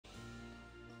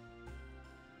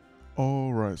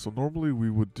All right. So normally we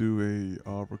would do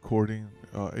a recording,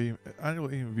 annual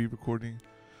AMV recording.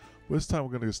 But this time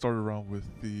we're gonna get started around with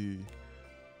the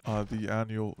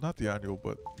annual, not the annual,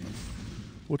 but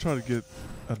we'll try to get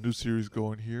a new series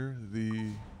going here.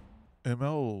 The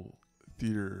ML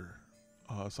theater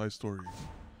side story.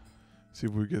 See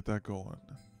if we get that going.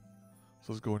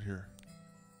 So let's go in here.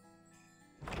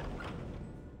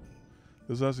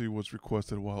 This actually was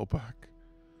requested a while back.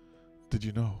 Did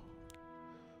you know?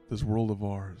 This world of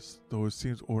ours, though it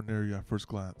seems ordinary at first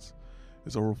glance,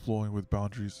 is overflowing with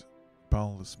boundless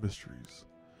mysteries.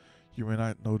 You may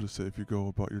not notice it if you go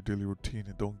about your daily routine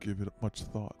and don't give it much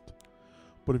thought.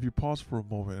 But if you pause for a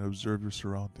moment and observe your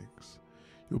surroundings,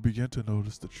 you'll begin to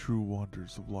notice the true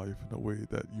wonders of life in a way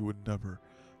that you would never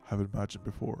have imagined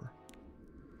before.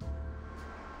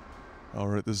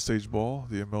 Alright, this is Sage Ball,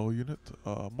 the ML unit.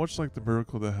 Much like the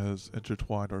miracle that has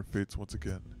intertwined our fates once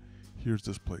again, here's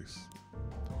this place.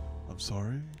 I'm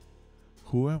sorry?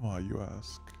 Who am I, you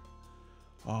ask?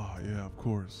 Ah, yeah, of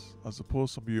course. I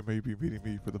suppose some of you may be meeting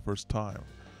me for the first time.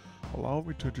 Allow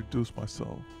me to introduce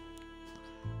myself.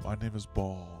 My name is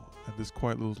Ball, and this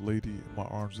quiet little lady in my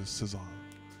arms is Cezanne.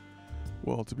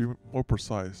 Well, to be more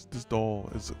precise, this doll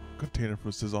is a container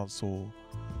for Cezanne's soul.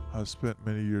 I have spent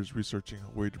many years researching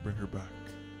a way to bring her back.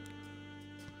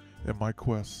 In my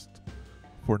quest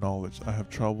for knowledge, I have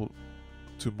traveled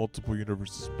to multiple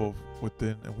universes, both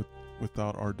within and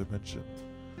without our dimension.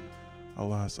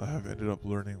 Alas, I have ended up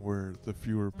learning where the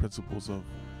fewer principles of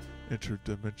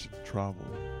interdimension travel.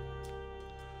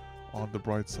 On the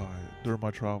bright side, during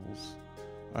my travels,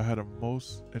 I had a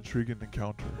most intriguing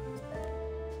encounter.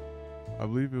 I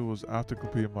believe it was after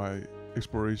completing my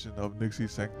exploration of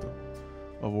Nixie's Sanctum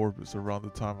of Orbis around the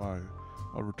time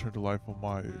I returned to life on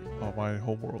my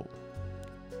homeworld.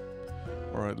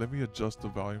 Alright, let me adjust the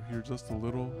volume here just a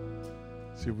little.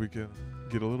 See if we can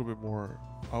get a little bit more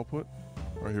output.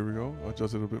 Alright, here we go.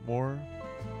 Adjust it a bit more.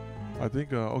 I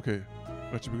think, okay,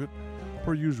 that should be good.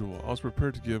 Per usual, I was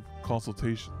prepared to give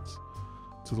consultations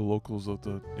to the locals of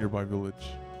the nearby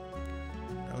village.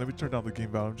 And let me turn down the game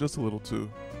volume just a little too.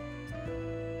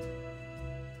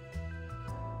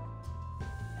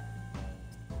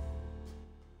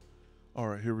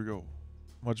 Alright, here we go.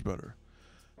 Much better.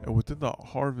 And within the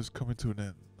harvest coming to an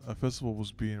end, a festival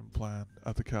was being planned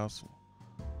at the castle.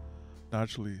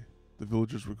 Naturally, the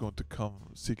villagers were going to come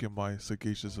seeking my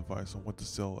sagacious advice on what to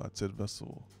sell at said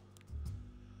festival.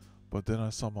 But then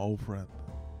I saw my old friend,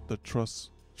 the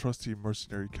trusty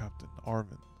mercenary captain,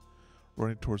 Armin,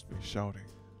 running towards me, shouting,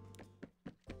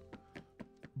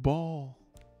 "Ball!"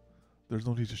 There's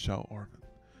no need to shout, Armin.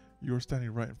 You are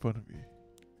standing right in front of me.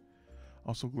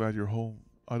 I'm so glad you're home.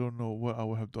 I don't know what I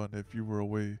would have done if you were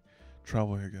away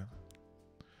traveling again.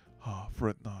 Ah,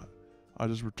 fret not. I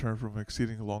just returned from an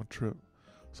exceedingly long trip,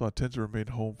 so I tend to remain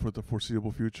home for the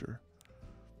foreseeable future.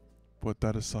 But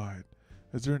that aside,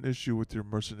 is there an issue with your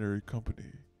mercenary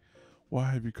company?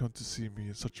 Why have you come to see me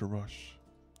in such a rush?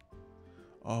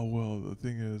 Ah, well, the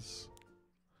thing is,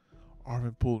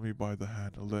 Armin pulled me by the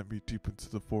hand and led me deep into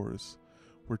the forest,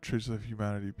 where traces of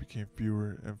humanity became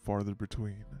fewer and farther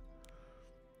between.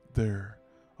 There,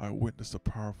 I witnessed a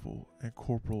powerful and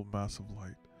corporeal mass of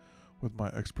light. With my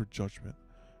expert judgment,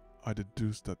 I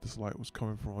deduced that this light was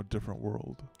coming from a different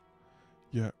world.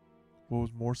 Yet, what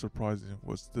was more surprising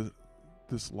was that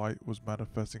this light was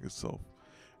manifesting itself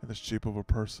in the shape of a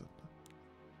person.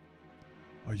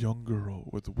 A young girl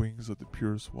with wings of the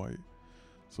purest white.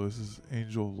 So this is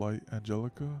Angel of Light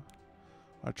Angelica?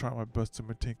 I tried my best to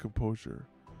maintain composure,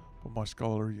 but my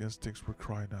scholarly instincts were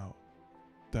crying out.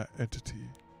 That entity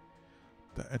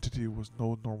was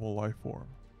no normal life form.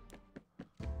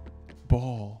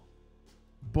 Ball.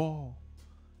 Ball.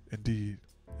 Indeed,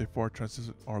 it far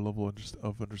transcends our level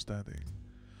of understanding.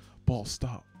 Ball,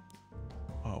 stop.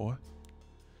 What?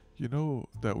 You know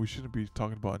that we shouldn't be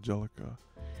talking about Angelica.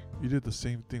 You did the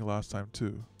same thing last time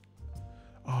too.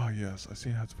 Ah yes, I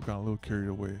seem to have gotten a little carried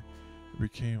away and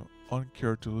became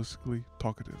uncharacteristically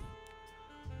talkative.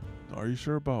 Are you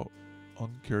sure about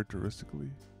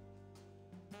uncharacteristically?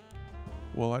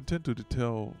 Well, I intended to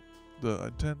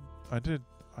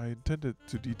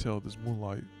detail this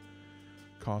Moonlight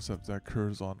concept that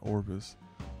occurs on Orbis.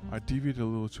 I deviated a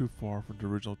little too far from the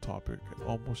original topic and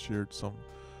almost shared some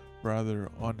rather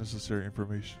unnecessary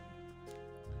information.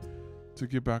 To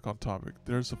get back on topic,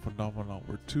 there's a phenomenon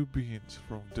where two beings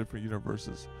from different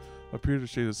universes appear to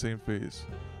share the same face,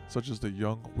 such as the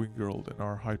young winged girl and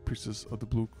our High Priestess of the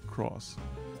Blue Cross.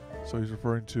 So he's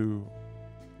referring to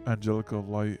Angelica of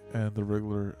Light and the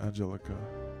regular Angelica.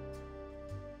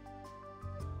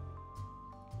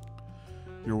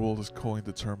 Your world has coined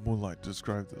the term Moonlight to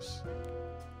describe this.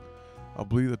 I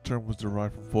believe the term was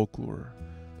derived from folklore.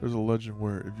 There's a legend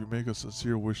where if you make a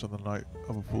sincere wish on the night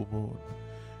of a full moon,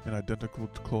 an identical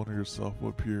clone of yourself will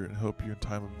appear and help you in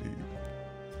time of need.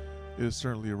 It is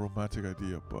certainly a romantic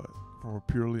idea, but from a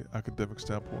purely academic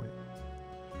standpoint,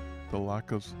 the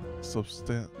lack of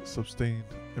sustained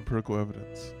empirical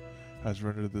evidence has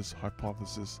rendered this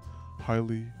hypothesis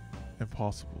highly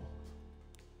impossible.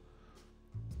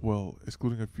 Well,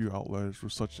 excluding a few outliers where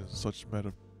such and such met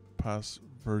a past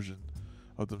version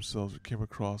of themselves or came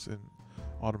across an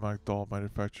automatic doll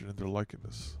manufactured in their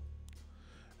likeness.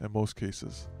 In most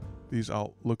cases, these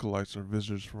lookalikes are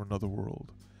visitors from another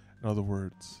world. In other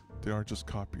words, they aren't just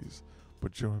copies,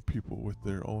 but genuine people with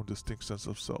their own distinct sense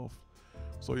of self.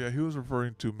 So yeah, he was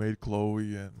referring to Maid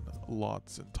Chloe and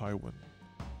Lots in Taiwan.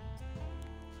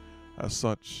 As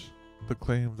such, the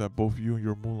claim that both you and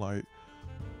your Moonlight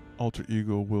alter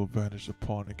ego will vanish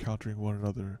upon encountering one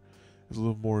another is a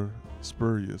little more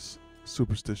spurious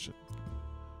superstition.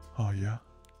 Oh yeah?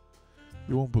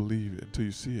 You won't believe it until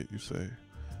you see it, you say.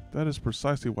 That is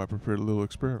precisely why I prepared a little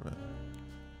experiment.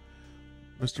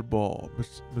 Mr. Ball,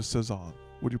 Miss Cezanne,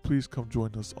 would you please come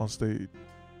join us on stage?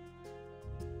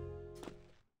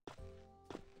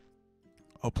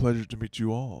 A pleasure to meet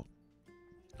you all.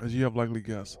 As you have likely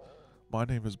guessed, my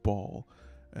name is Ball,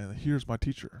 and here's my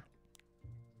teacher.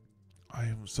 I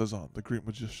am Cezanne, the great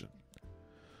magician.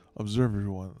 Observe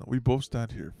everyone, we both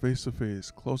stand here, face to face,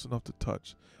 close enough to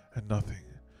touch, and nothing.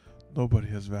 Nobody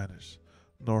has vanished,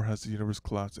 nor has the universe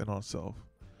collapsed in on itself.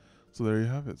 So there you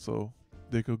have it, so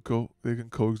they can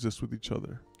coexist with each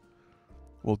other.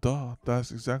 Well duh,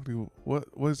 that's exactly what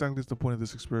exactly is the point of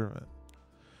this experiment?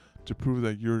 To prove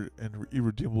that you're an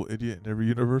irredeemable idiot in every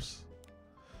universe?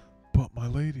 But my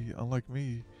lady, unlike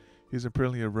me, he's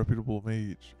apparently a reputable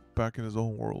mage, back in his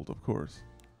own world, of course.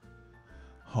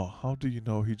 Huh, how do you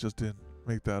know he just didn't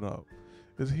make that up?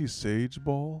 Isn't he Sage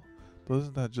Ball?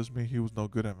 Doesn't that just mean he was no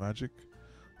good at magic,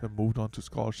 then moved on to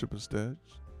scholarship instead?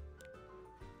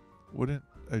 Wouldn't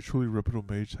a truly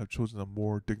reputable mage have chosen a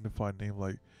more dignified name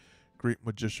like Great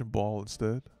Magician Ball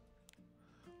instead?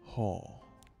 Huh.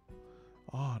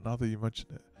 Ah, now that you mention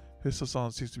it, his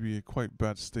Sasan seems to be in quite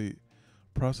bad state.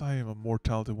 Perhaps I am a more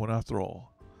talented one after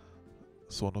all.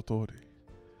 Sonotori.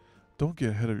 Don't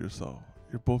get ahead of yourself.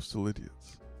 You're both still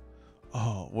idiots.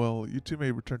 Oh, well, you two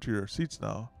may return to your seats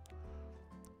now.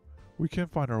 We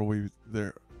can't find our way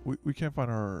there. We can't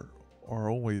find our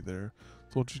own way there.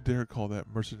 So don't you dare call that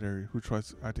mercenary who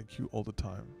tries acting cute all the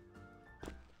time.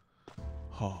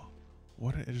 Huh.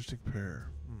 What an interesting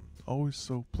pair. Always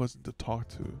so pleasant to talk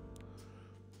to.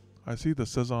 I see the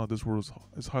Cezanne of this world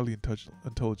is highly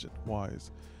intelligent,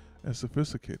 wise, and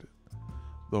sophisticated,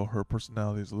 though her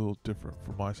personality is a little different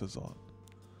from my Cezanne.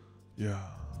 Yeah.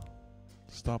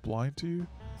 Stop lying to you?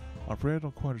 I'm afraid I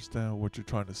don't quite understand what you're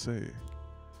trying to say.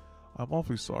 I'm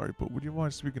awfully sorry, but would you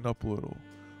mind speaking up a little?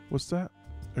 What's that?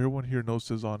 Everyone here knows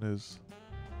Cezanne is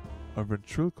a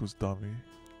ventriloquist dummy.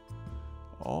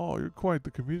 Oh, you're quite the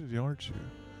community, aren't you?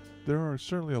 There are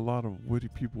certainly a lot of witty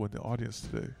people in the audience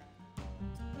today.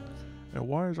 And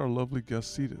why is our lovely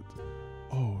guest seated?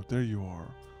 Oh, there you are,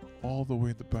 all the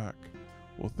way in the back.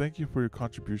 Well, thank you for your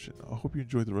contribution. I hope you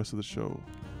enjoy the rest of the show.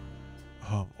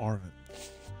 Armin.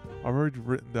 I've already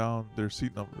written down their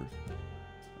seat numbers.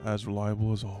 As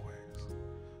reliable as always.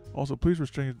 Also, please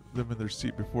restrain them in their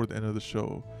seat before the end of the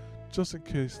show, just in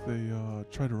case they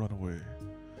try to run away.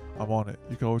 I'm on it.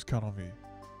 You can always count on me.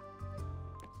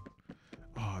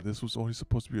 This was only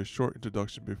supposed to be a short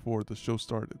introduction before the show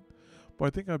started, but I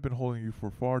think I've been holding you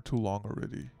for far too long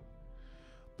already.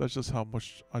 That's just how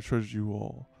much I treasure you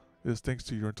all. It is thanks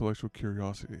to your intellectual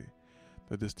curiosity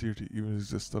that this deity even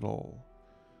exists at all.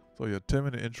 So yeah,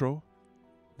 10-minute intro.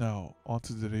 Now, on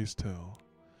to today's tale.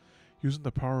 Using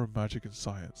the power of magic and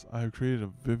science, I have created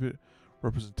a vivid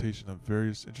representation of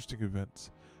various interesting events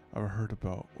I've heard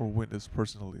about or witnessed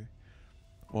personally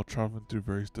while traveling through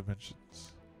various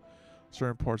dimensions.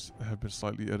 Certain parts have been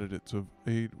slightly edited to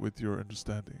aid with your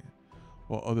understanding,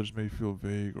 while others may feel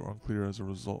vague or unclear as a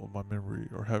result of my memory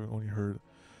or having only heard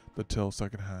the tale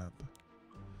secondhand.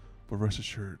 But rest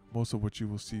assured, most of what you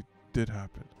will see did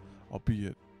happen,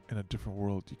 albeit in a different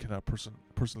world you cannot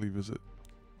personally visit.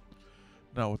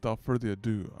 Now, without further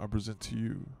ado, I present to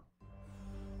you.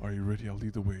 Are you ready? I'll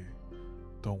lead the way.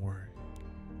 Don't worry.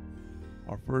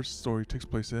 Our first story takes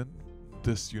place in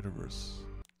this universe.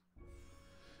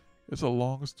 It's a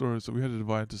long story, so we had to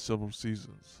divide into several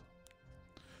seasons.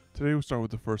 Today we'll start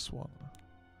with the first one.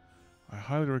 I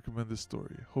highly recommend this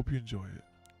story. Hope you enjoy it.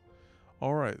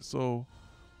 Alright, so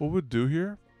what we'll do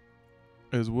here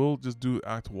is we'll just do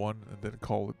Act 1 and then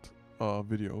call it a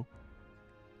video.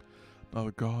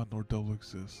 Neither God nor devil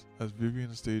exists. As Vivian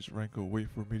and Sage Ranko wait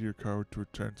for Meteor Coward to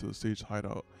return to the stage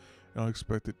hideout, an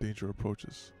unexpected danger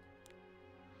approaches.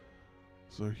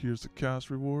 So here's the cast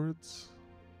rewards.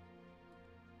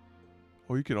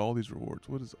 Oh, you get all these rewards.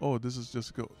 What is? Oh, this is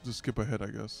just skip ahead, I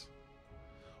guess.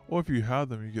 Or if you have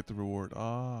them, you get the reward.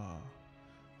 Ah,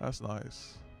 that's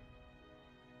nice.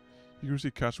 You can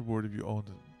receive cash reward if you own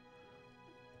them.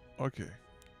 Okay.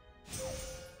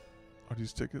 Are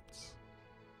these tickets?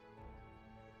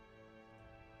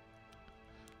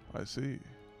 I see.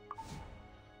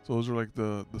 So those are like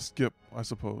the skip, I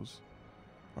suppose.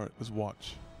 Alright, let's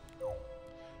watch.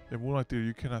 In Moonlight Theater,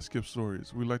 you cannot skip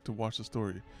stories. We like to watch the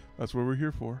story. That's what we're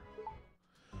here for.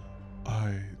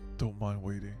 I don't mind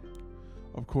waiting.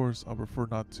 Of course, I prefer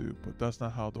not to, but that's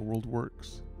not how the world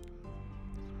works.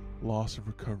 Loss and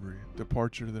recovery,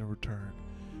 departure then return.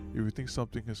 If you think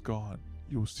something is gone,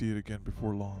 you will see it again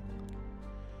before long.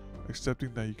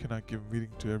 Accepting that you cannot give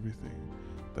meaning to everything,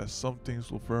 that some things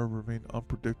will forever remain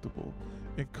unpredictable,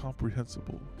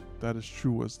 incomprehensible, that is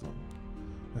true wisdom.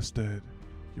 Instead,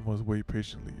 you must wait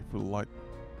patiently for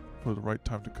the right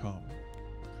time to come.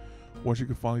 Once you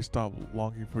can finally stop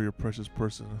longing for your precious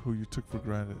person who you took for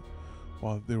granted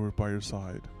while they were by your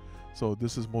side. So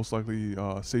this is most likely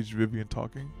Sage Vivian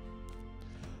talking.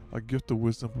 A gift of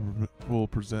wisdom will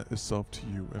present itself to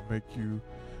you and make you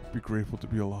be grateful to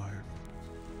be alive.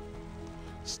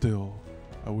 Still,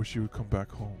 I wish you would come back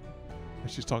home.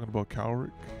 And she's talking about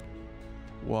Calric.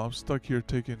 Well, I'm stuck here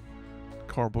taking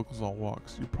carbuncles on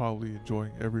walks. You're probably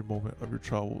enjoying every moment of your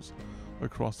travels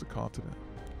across the continent.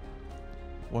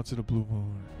 Once in a blue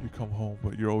moon, you come home,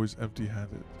 but you're always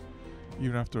empty-handed.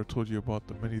 Even after I told you about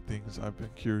the many things I've been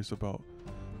curious about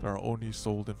that are only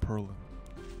sold in Perlin.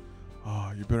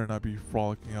 Ah, you better not be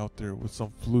frolicking out there with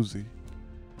some floozy.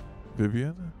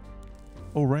 Vivian?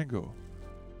 Oh, Rango.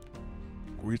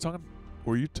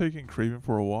 Were you taking Craven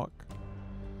for a walk?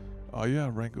 Yeah,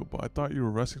 Rango, but I thought you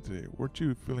were resting today. Weren't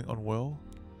you feeling unwell?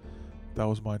 That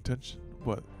was my intention,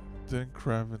 but then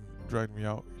Craven dragged me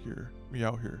out here.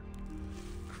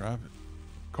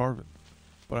 Carven.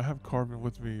 But I have Carven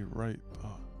with me, right?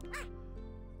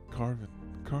 Carven.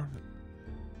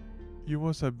 You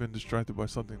must have been distracted by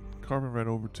something. Carven ran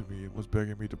over to me and was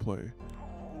begging me to play.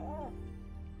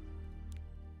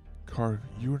 Carven,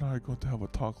 you and I are going to have a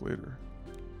talk later.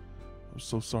 I'm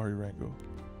so sorry, Rango.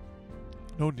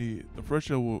 No need. The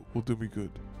fresh air will do me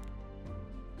good.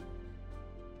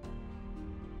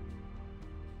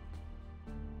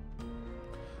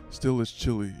 Still, it's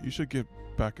chilly. You should get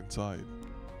back inside.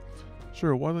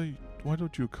 Sure, why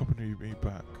don't you accompany me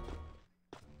back?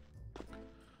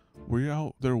 Were you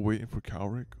out there waiting for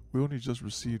Calric? We only just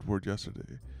received word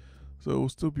yesterday, so it will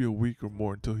still be a week or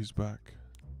more until he's back.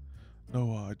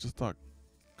 No, I just thought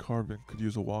Carven could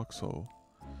use a walk, so...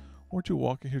 Weren't you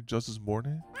walking here just this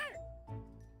morning?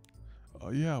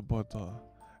 Yeah, but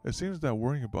it seems that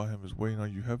worrying about him is weighing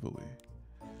on you heavily.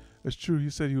 It's true, he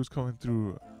said he was coming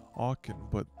through Aachen,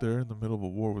 but they're in the middle of a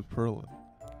war with Perlin.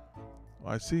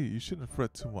 I see, you shouldn't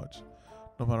fret too much.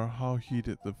 No matter how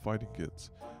heated the fighting gets,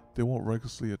 they won't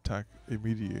recklessly attack a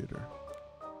mediator.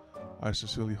 I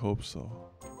sincerely hope so.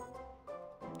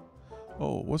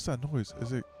 Oh, what's that noise?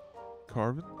 Is it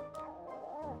Carven?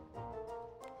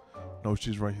 No,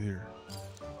 she's right here.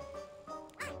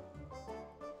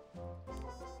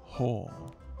 Oh,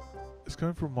 it's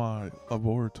coming from my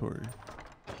laboratory.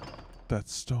 That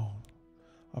stone.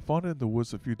 I found it in the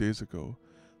woods a few days ago.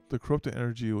 The corrupted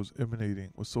energy it was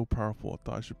emanating was so powerful I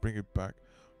thought I should bring it back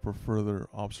for further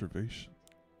observation.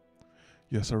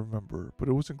 Yes, I remember, but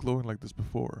it wasn't glowing like this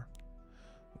before.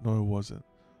 No, it wasn't.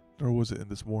 Nor was it in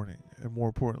this morning, and more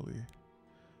importantly,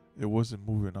 it wasn't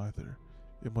moving either.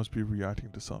 It must be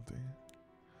reacting to something.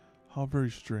 How very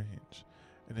strange.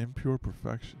 An impure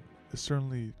perfection is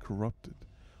certainly corrupted,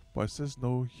 but it says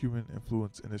no human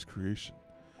influence in its creation.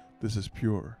 This is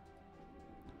pure.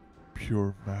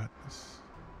 Pure madness.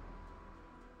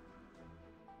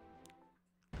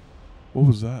 What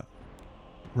was that?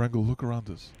 Rango, look around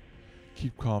us.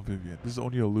 Keep calm, Vivian. This is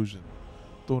only an illusion,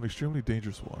 though an extremely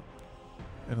dangerous one.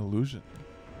 An illusion?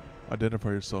 Identify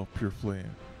yourself, pure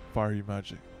flame, fiery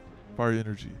magic, fiery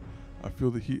energy. I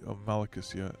feel the heat of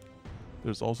Malachus yet.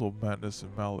 There's also madness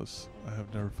and malice I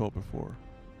have never felt before.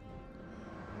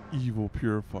 Evil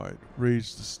purified,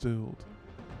 rage distilled.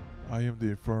 I am the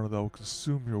inferno that will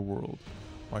consume your world.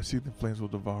 My seething flames will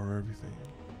devour everything.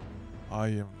 I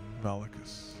am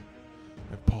Malachus.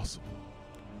 Impossible.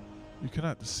 You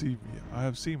cannot deceive me. I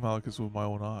have seen Malachus with my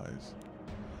own eyes.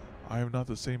 I am not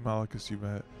the same Malachus you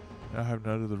met, and I have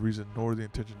neither the reason nor the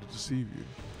intention to deceive you.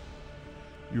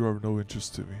 You are of no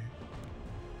interest to me.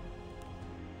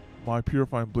 My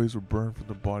purifying blaze will burn from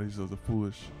the bodies of the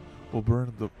foolish, will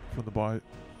burn from the body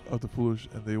of the foolish,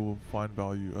 and they will find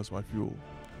value as my fuel.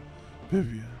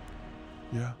 Vivian,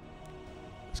 yeah,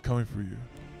 it's coming for you.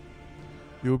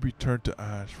 You will be turned to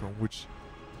ash, from which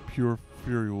pure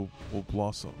fury will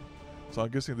blossom. So I'm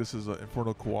guessing this is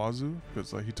Infernal Kawazu,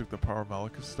 because he took the power of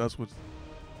Malekith. That's what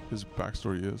his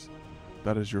backstory is.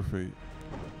 That is your fate.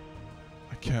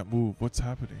 I can't move. What's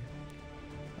happening?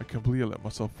 I can't believe I let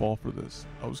myself fall for this.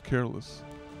 I was careless.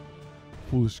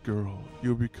 Foolish girl, you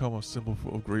will become a symbol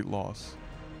of great loss.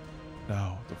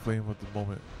 Now, the flame of the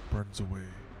moment burns away.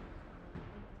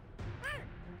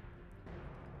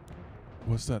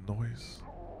 What's that noise?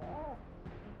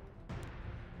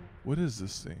 What is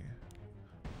this thing?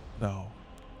 Now,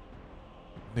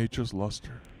 nature's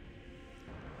luster.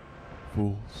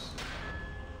 Fools.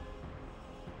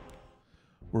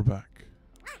 We're back.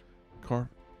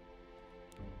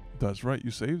 That's right, you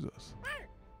saved us.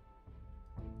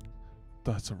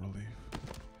 That's a relief.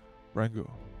 Rango.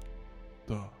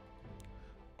 Duh.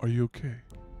 Are you okay?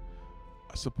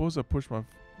 I suppose I pushed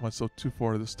myself too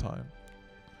far this time.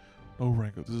 No,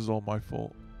 Rango, this is all my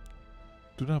fault.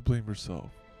 Do not blame yourself.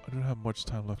 I don't have much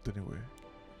time left anyway.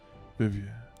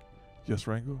 Vivian. Yes,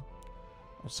 Rango?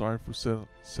 I'm sorry for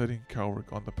setting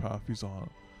Cowrick on the path he's on.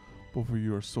 Both of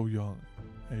you are so young,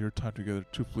 and your time together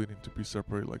too fleeting to be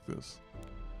separated like this.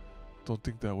 Don't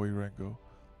think that way, Rango.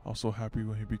 I was so happy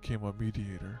when he became a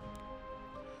mediator.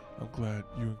 I'm glad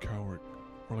you and Cowrick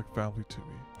are like family to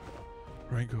me.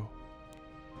 Rango,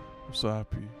 I'm so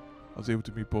happy I was able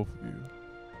to meet both of you.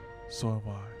 So am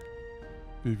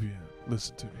I. Vivian,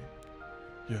 listen to me.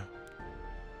 Yeah.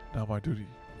 Now my duty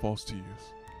falls to you.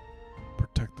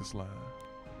 Protect this land.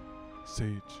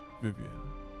 Sage, Vivian.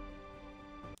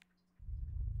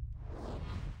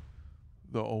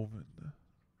 The Omen.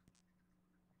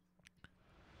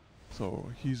 So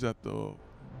he's at the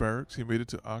barracks. He made it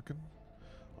to Aachen.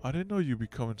 I didn't know you'd be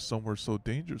coming somewhere so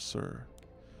dangerous, sir.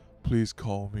 Please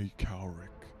call me Cowrick.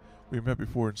 We met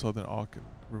before in southern Aachen,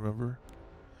 remember?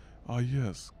 Ah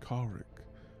yes, Cowrick.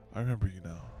 I remember you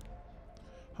now.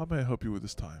 How may I help you with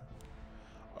this time?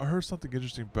 I heard something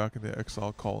interesting back in the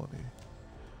exile colony.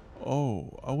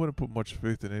 Oh, I wouldn't put much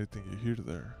faith in anything you hear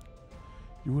there.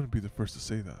 You wouldn't be the first to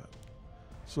say that.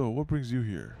 So, what brings you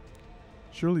here?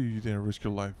 Surely you didn't risk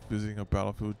your life visiting a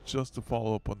battlefield just to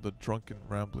follow up on the drunken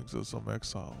ramblings of some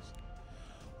exiles.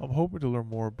 I'm hoping to learn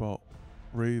more about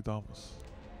Ray Damas.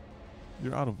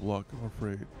 You're out of luck, I'm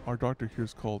afraid. Our doctor here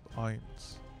is called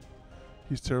Ines.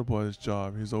 He's terrible at his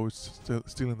job. He's always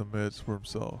stealing the meds for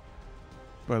himself.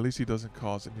 But at least he doesn't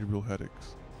cause any real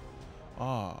headaches.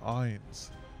 Ah,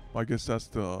 Ines. I guess that's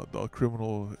the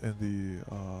criminal in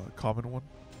the common one.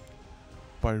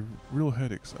 By real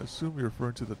headaches, I assume you're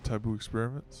referring to the taboo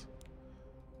experiments?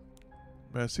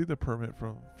 May I see the permit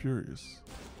from Furious?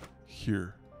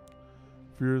 Here.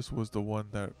 Furious was the one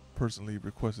that personally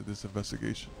requested this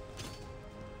investigation.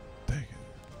 Dang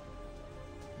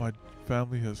it. My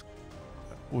family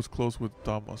was close with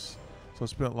Damas, so I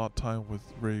spent a lot of time with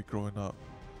Ray growing up,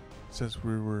 since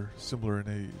we were similar in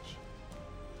age.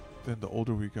 Then the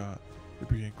older we got, it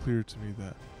became clear to me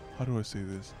that, how do I say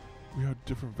this, we have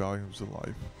different values in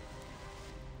life.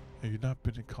 And you've not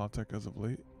been in contact as of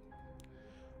late?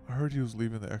 I heard he was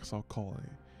leaving the exile colony.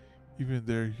 Even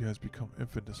there he has become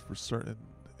infamous for certain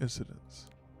incidents.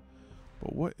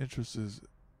 But what interest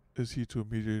is he to a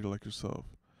mediator like yourself?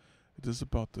 Is this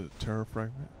about the terror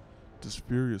fragment? Does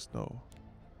Furious know?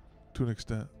 To an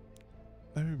extent.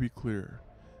 Let me be clear.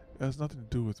 It has nothing to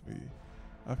do with me.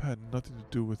 I've had nothing to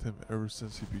do with him ever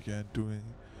since he began doing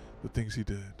the things he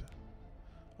did.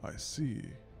 I see.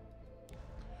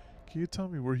 Can you tell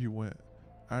me where he went?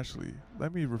 Actually,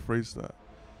 let me rephrase that.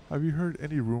 Have you heard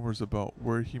any rumors about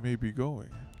where he may be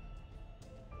going?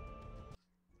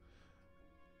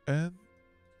 And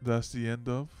that's the end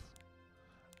of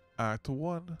Act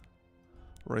 1.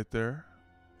 Right there.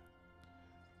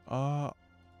 I'll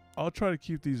try to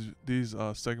keep these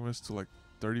segments to like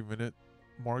 30-minute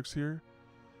marks here.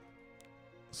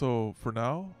 So for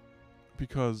now,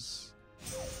 because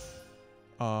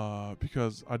I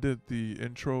did the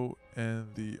intro and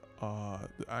the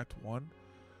Act 1,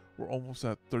 we're almost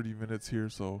at 30 minutes here,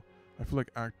 so I feel like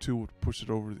Act 2 would push it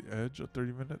over the edge at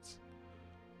 30 minutes.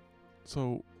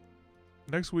 So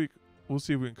next week we'll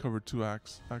see if we can cover 2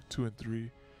 acts, Act 2 and 3,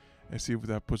 and see if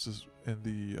that puts us in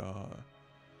the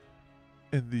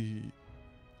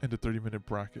 30-minute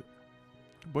bracket.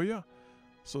 But yeah,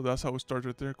 so that's how it started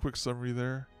right there. Quick summary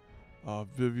there.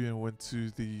 Vivian went to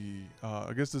the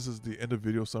I guess this is the end of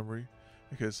video summary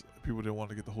in case people didn't want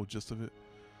to get the whole gist of it.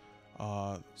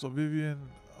 So Vivian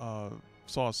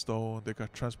saw a stone. They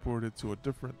got transported to a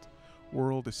different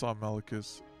world. They saw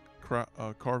Malekith.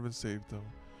 Carvin saved them,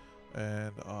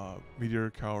 and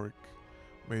Meteor Cowrick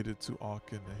made it to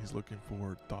Aachen, and he's looking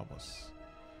for Damas.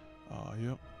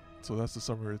 Yep. So that's the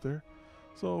summary right there.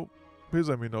 So please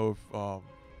let me know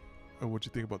if what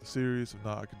you think about the series. If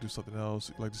not, I could do something else.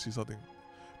 You'd like to see something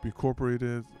be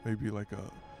incorporated, maybe like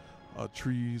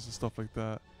trees and stuff like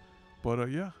that.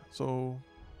 But yeah, so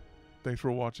thanks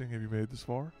for watching if you made it this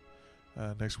far.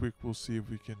 Next week we'll see if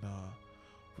we can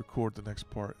record the next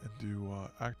part and do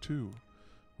Act 2,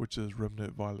 which is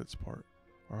Remnant Violet's part.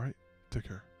 Alright, take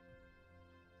care.